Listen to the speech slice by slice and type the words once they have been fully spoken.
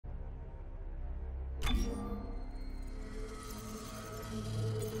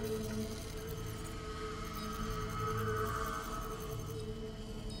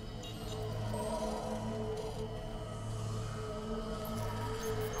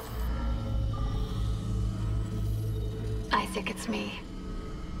Isaac, it's me.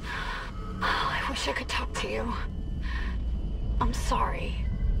 I wish I could talk to you. I'm sorry.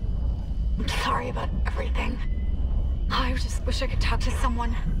 I'm sorry about everything. I just wish I could talk to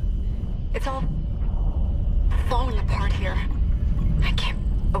someone. It's all falling apart here. I can't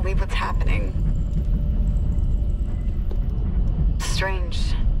believe what's happening. Strange.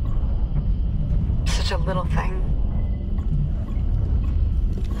 Such a little thing.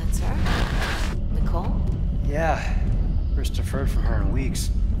 That's her? Nicole? Yeah. First I've heard from her in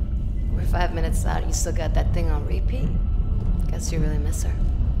weeks. We're 5 minutes out, you still got that thing on repeat? Guess you really miss her.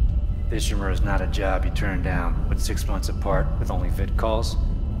 Fishermer is not a job you turn down, but 6 months apart with only vid calls?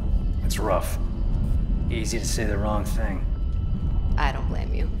 It's rough. Easy to say the wrong thing. I don't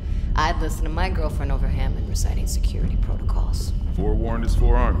blame you. I'd listen to my girlfriend over Hammond reciting security protocols. Forewarned is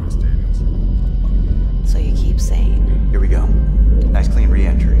forearmed, Miss Daniels. So you keep saying. Here we go. Nice clean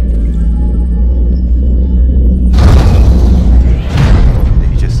re-entry.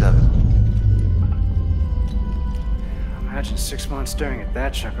 Just 7. Imagine 6 months staring at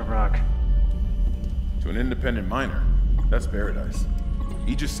that chunk of rock. To an independent miner, that's paradise.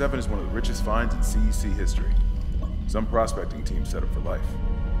 Aegis 7 is one of the richest finds in CEC history. Some prospecting team set up for life.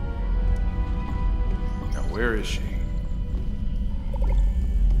 Now where is she?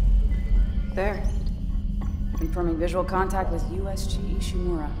 There. Confirming visual contact with USG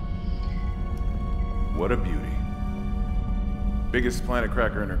Ishimura. What a beauty. Biggest planet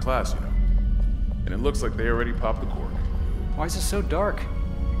cracker in her class, you know. And it looks like they already popped the cork. Why is it so dark?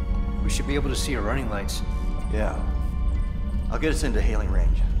 We should be able to see her running lights. Yeah. I'll get us into hailing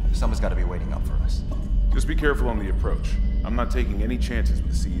range. Someone's got to be waiting up for us. Just be careful on the approach. I'm not taking any chances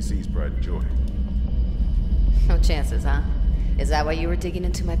with the CEC's pride and joy. No chances, huh? Is that why you were digging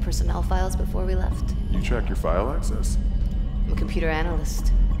into my personnel files before we left? You track your file access? I'm a computer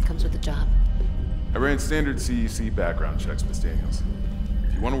analyst. Comes with the job. I ran standard CEC background checks, Miss Daniels.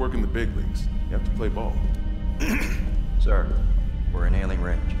 If you want to work in the big leagues, you have to play ball. Sir, we're in hailing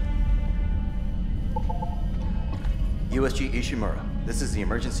range. USG Ishimura. This is the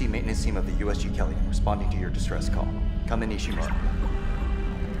emergency maintenance team of the USG Kellyan responding to your distress call. Come in, Ishimura.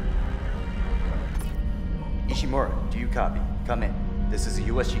 Ishimura, do you copy? Come in. This is the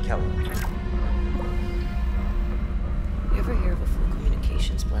USG Kellyan. You ever hear of a full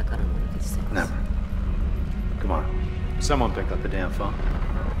communications blackout on one of these things? Never. Come on. Someone pick up the damn phone.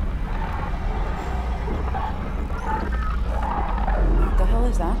 What the hell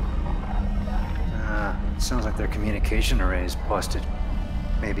is that? Sounds like their communication array is busted.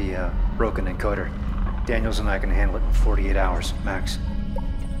 Maybe a broken encoder. Daniels and I can handle it in 48 hours, max.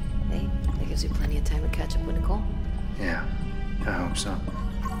 Hey, that gives you plenty of time to catch up with Nicole. Yeah, I hope so.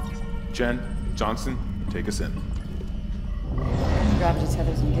 Jen, Johnston, take us in. Gravity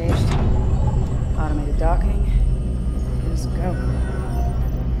tethers engaged. Automated docking. Let's go.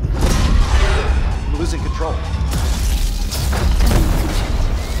 I'm losing control.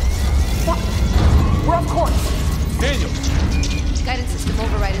 Fuck! We're off course! Daniel! Guidance system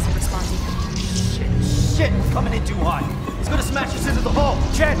override isn't responding. Shit! We're coming in too hot. It's gonna smash us into the hull.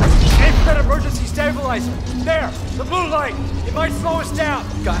 Jen, aim for that emergency stabilizer. There, the blue light. It might slow us down.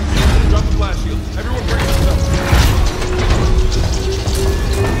 Got it. Drop the flash shield. Everyone brace yourself.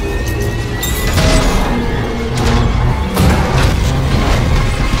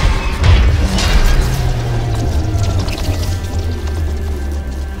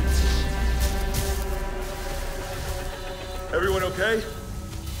 Everyone okay?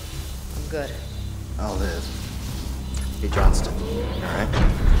 I'm good. I'll live. Hey, Johnston. All right?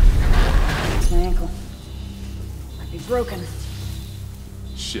 It's my ankle. Might be broken.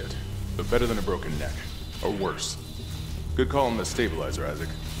 Shit. But better than a broken neck. Or worse. Good call on the stabilizer, Isaac.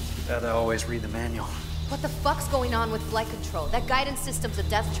 Gotta always read the manual. What the fuck's going on with flight control? That guidance system's a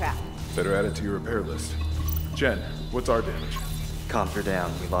death trap. Better add it to your repair list. Jen, what's our damage? Comms are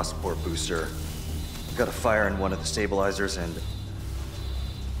down. We lost a port booster. We got a fire in one of the stabilizers and...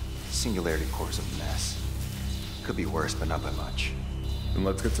 Singularity core's a mess. Could be worse, but not by much. Then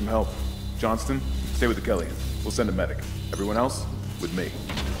let's get some help. Johnston, stay with the Kellyan. We'll send a medic. Everyone else, with me.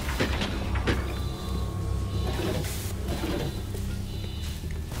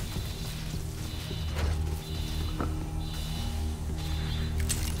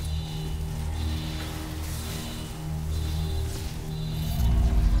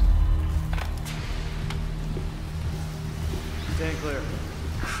 Stand clear.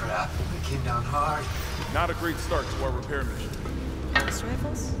 Crap. Yeah, I came down hard. Not a great start to our repair mission. Ghost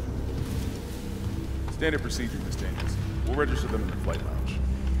rifles? Standard procedure, Miss Daniels. We'll register them in the flight lounge.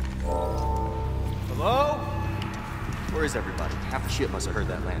 Hello? Where is everybody? Half the ship must have heard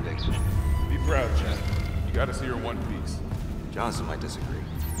that landing. Be proud, Chad. You got us here in one piece. Johnson might disagree.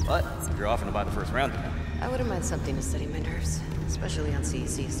 But you're off and by the first round now. I wouldn't mind something to steady my nerves, especially on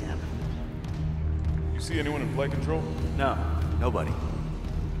CEC's tab. You see anyone in flight control? No, nobody.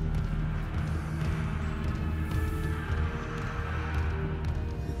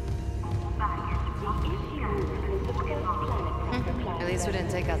 At least we didn't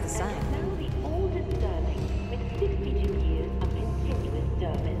take out the sign. Now the oldest Sterling with 62 years of continuous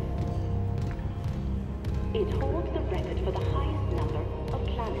service. It holds the record for the highest number of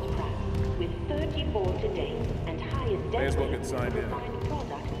planet crafts, with 34 to date, and highest May as well density get signed in. of refined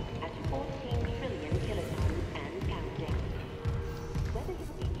product at 14 trillion kilotons and counting. Whether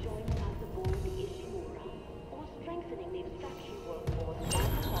you'll be joining us aboard the Ishimura or strengthening the extraction workforce of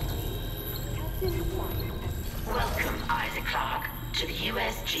the colony, Captain White and Welcome, Isaac Clarke, to the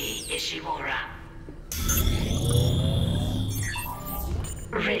USG Ishimura.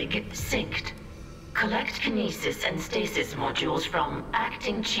 Rig synced. Collect kinesis and stasis modules from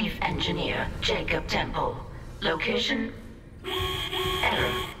Acting Chief Engineer Jacob Temple. Location?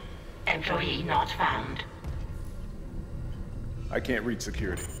 Error. Employee not found. I can't reach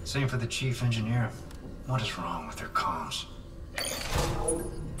security. Same for the chief engineer. What is wrong with their comms?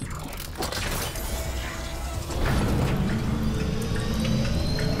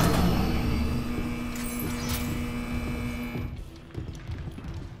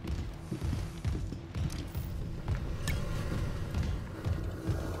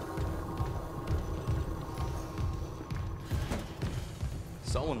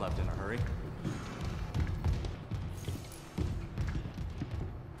 Someone left in a hurry.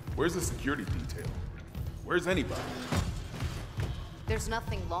 Where's the security detail? Where's anybody? There's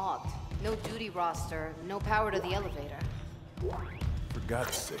nothing logged. No duty roster, no power to the elevator. For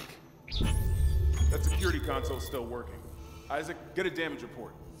God's sake. That security console's still working. Isaac, get a damage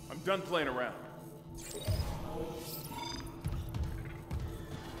report. I'm done playing around.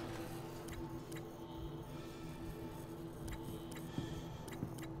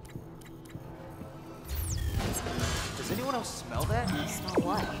 Does anyone else smell that? Smell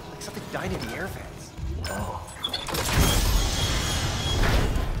what? Like something died in the air vents. Oh.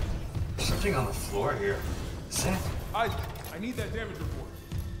 Something on the floor here. Is it? Isaac, I need that damage report.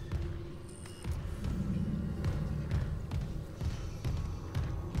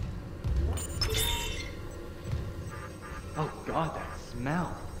 Oh God, that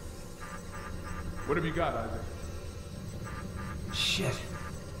smell. What have you got, Isaac? Shit.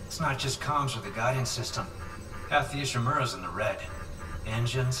 It's not just comms or the guidance system. Half the Ishimura's in the red.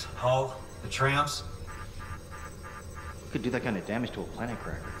 Engines, hull, the trams. Could do that kind of damage to a planet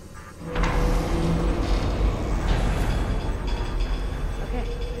cracker. Okay,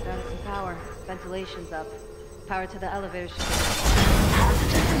 started some power. Ventilation's up. Power to the elevator should be...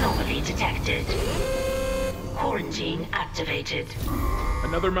 Hazardous anomaly detected. Quarantine activated.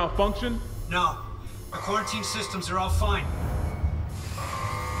 Another malfunction? No. Our quarantine systems are all fine.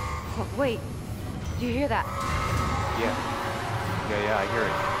 Oh, wait. Do you hear that? Yeah, I hear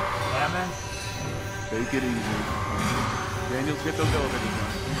it. Yeah, man? Take it easy. Daniels, get those elevators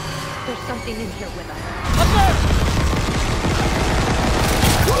done. There's something in here with us.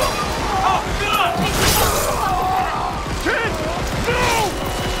 Ken! No!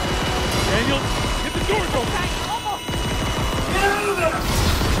 Daniels, get the doors open! Get out of there!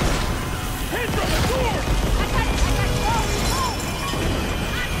 Hands on the door!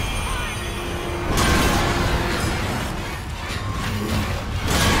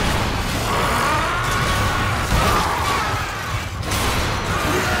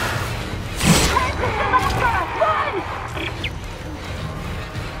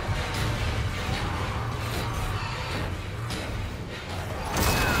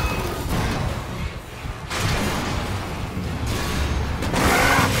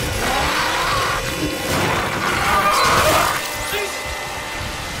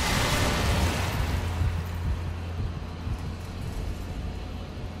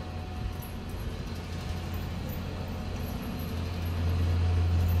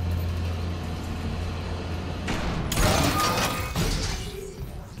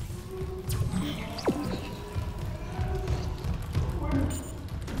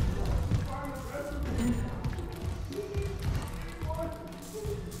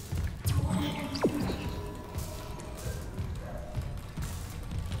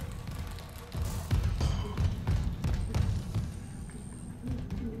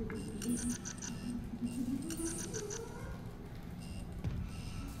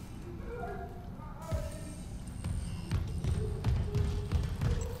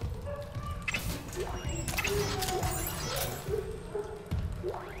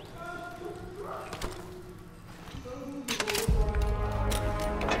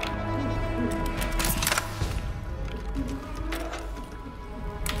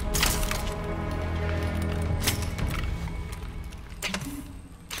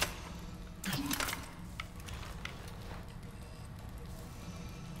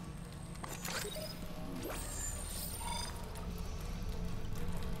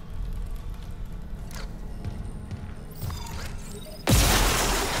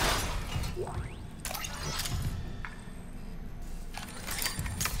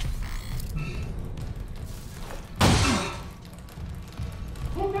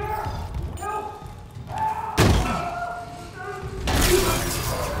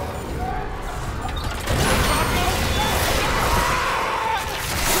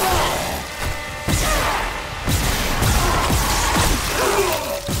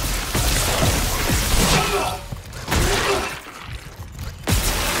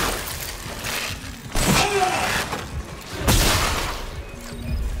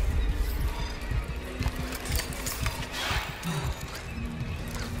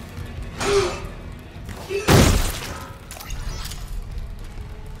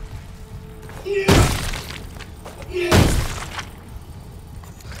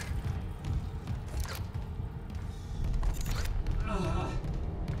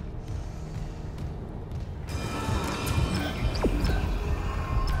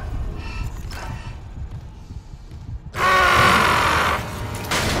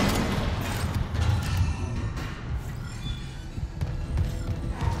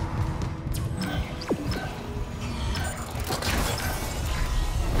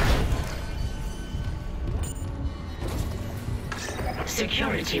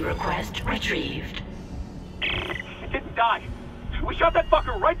 Security request retrieved. It didn't die. We shot that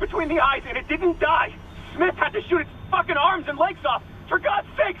fucker right between the eyes and it didn't die. Smith had to shoot its fucking arms and legs off. For God's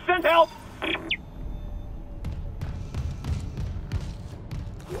sake, send help!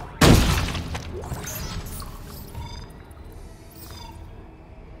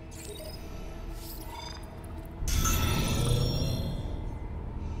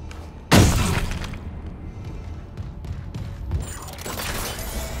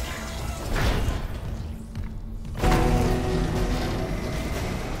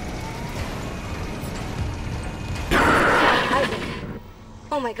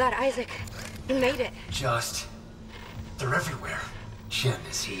 Oh my god, Isaac. You made it. They're everywhere. Jen,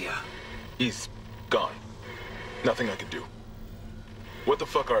 is he, He's gone. Nothing I can do. What the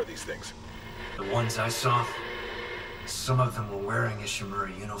fuck are these things? The ones I saw, some of them were wearing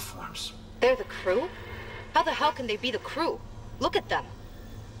Ishimura uniforms. They're the crew? How the hell can they be the crew? Look at them.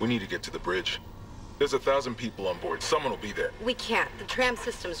 We need to get to the bridge. There's 1,000 people on board. Someone will be there. We can't. The tram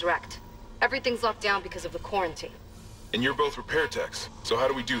system's wrecked. Everything's locked down because of the quarantine. And you're both repair techs, so how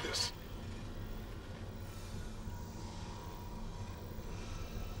do we do this?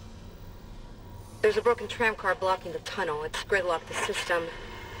 There's a broken tram car blocking the tunnel. It's gridlocked the system,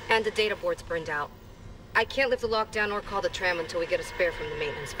 and the data board's burned out. I can't lift the lockdown or call the tram until we get a spare from the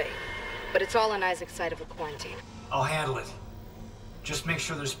maintenance bay. But it's all on Isaac's side of the quarantine. I'll handle it. Just make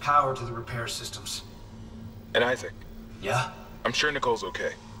sure there's power to the repair systems. And Isaac? Yeah? I'm sure Nicole's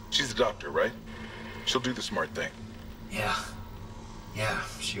okay. She's a doctor, right? She'll do the smart thing. Yeah,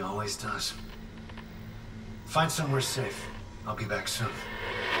 she always does. Find somewhere safe. I'll be back soon.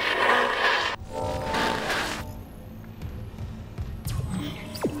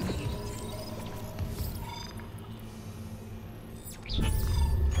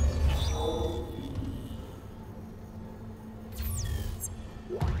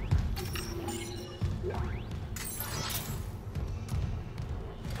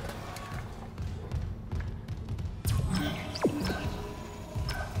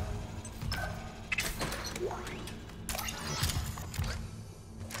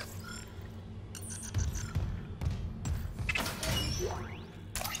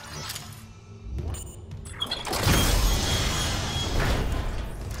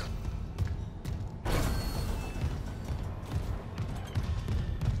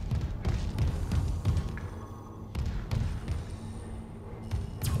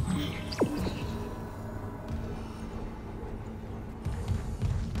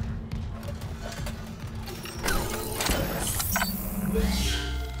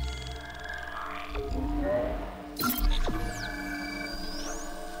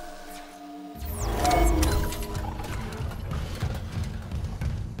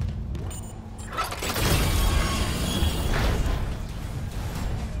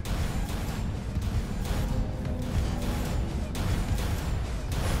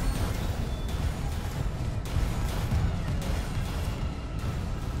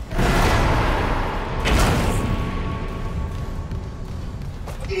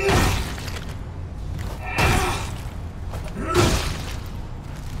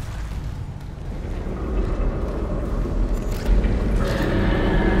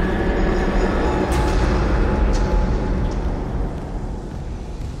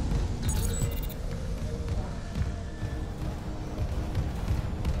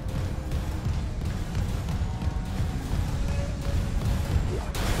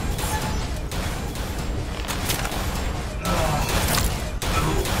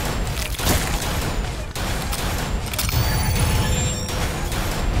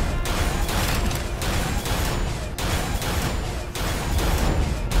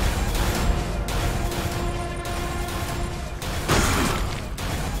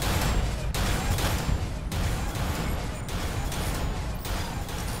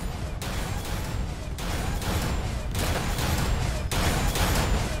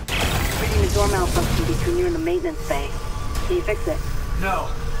 door malfunction between you and the maintenance bay. Can you fix it? No,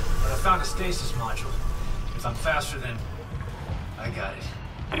 but I found a stasis module. If I'm faster than... I got it.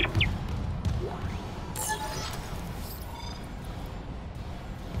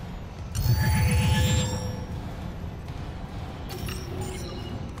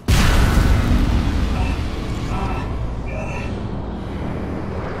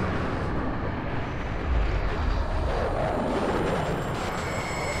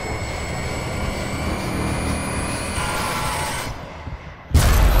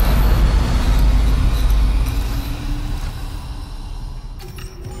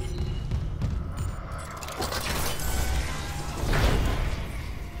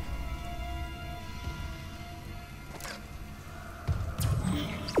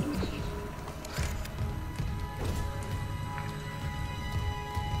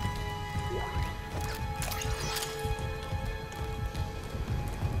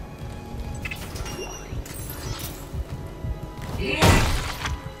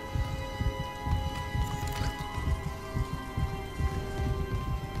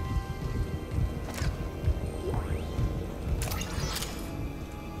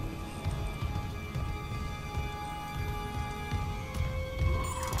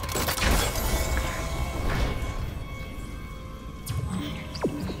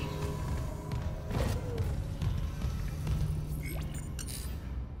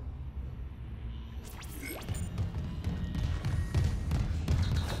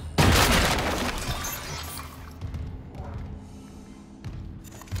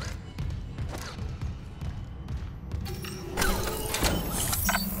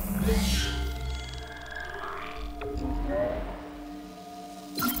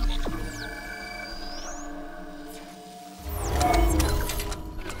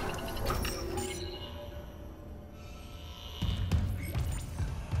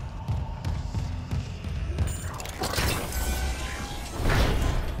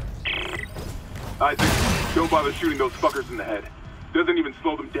 Issac, don't bother shooting those fuckers in the head. Doesn't even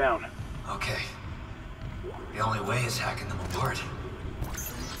slow them down. Okay. The only way is hacking them apart.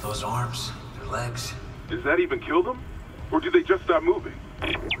 Those arms, their legs. Does that even kill them? Or do they just stop moving?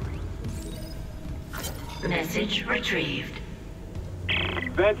 Message retrieved.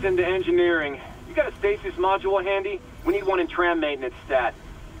 Vents into engineering. You got a stasis module handy? We need one in tram maintenance stat.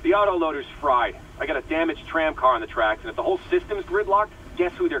 The autoloader's fried. I got a damaged tram car on the tracks, and if the whole system's gridlocked,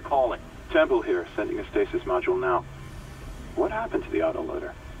 guess who they're calling? Temple here, sending a stasis module now. What happened to the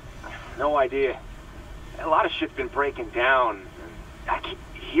autoloader? No idea. A lot of shit's been breaking down. I keep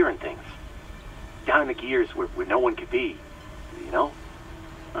hearing things. Down in the gears where no one could be. You know?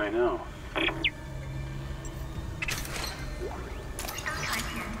 I know.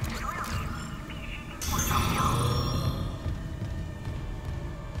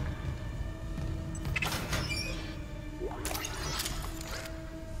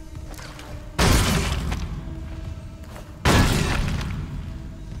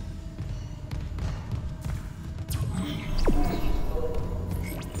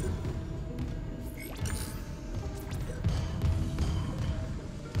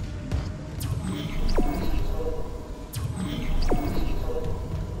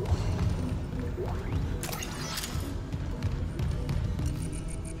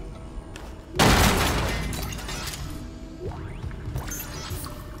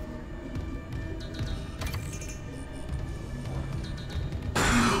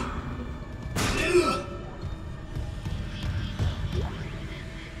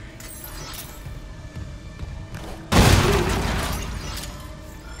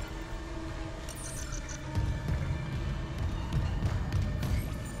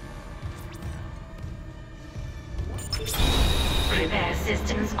 Repair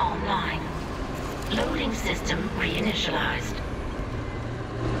systems online. Loading system reinitialized.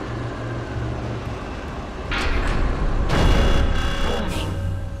 Warning.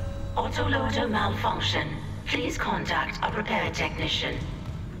 Autoloader malfunction. Please contact a repair technician.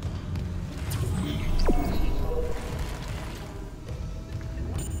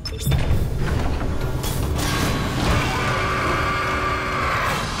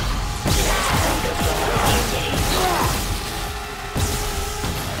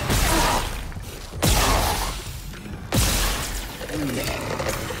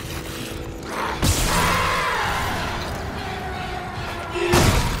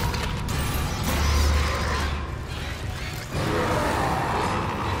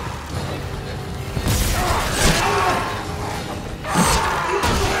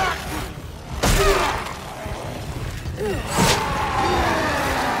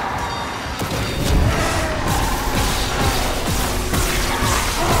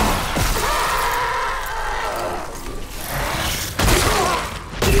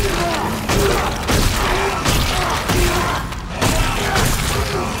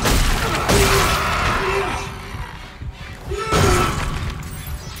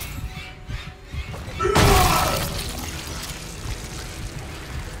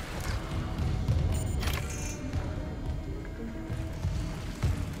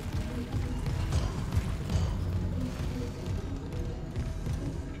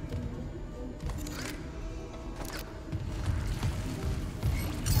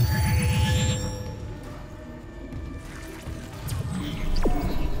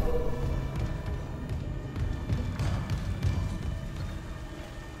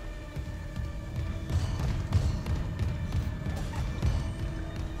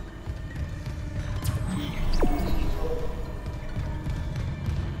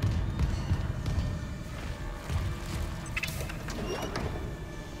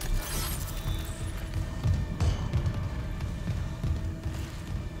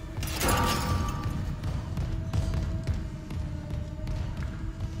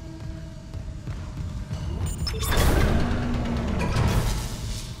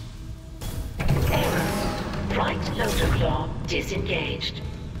 Autoclaw disengaged.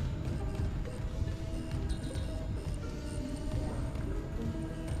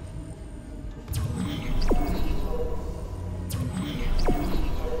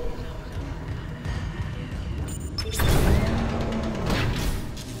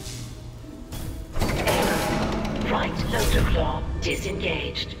 Right Autoclaw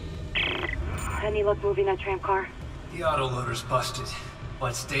disengaged. Any luck moving that tram car? The autoloader's busted,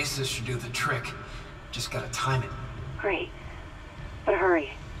 but stasis should do the trick. Just gotta time it. Great. But hurry.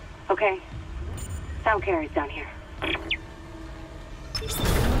 Okay? Sound carries down here. Right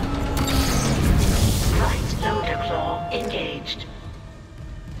Autoclaw engaged.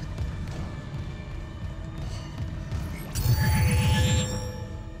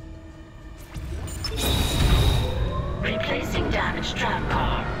 Replacing damaged tram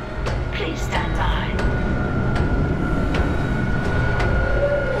car. Please stand by.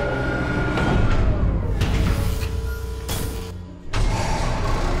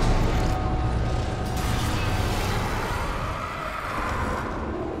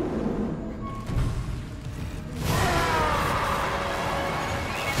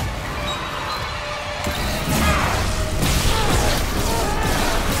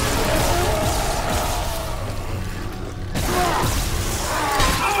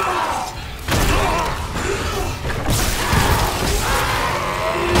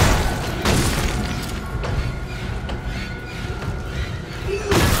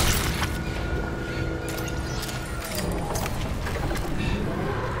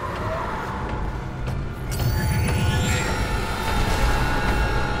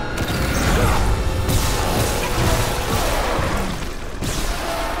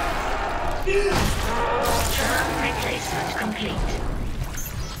 Replacement complete.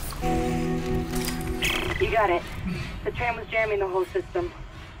 You got it. The tram was jamming the whole system.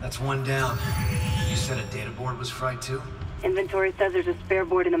 That's one down. You said a data board was fried too? Inventory says there's a spare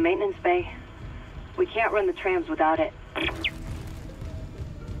board in the maintenance bay. We can't run the trams without it.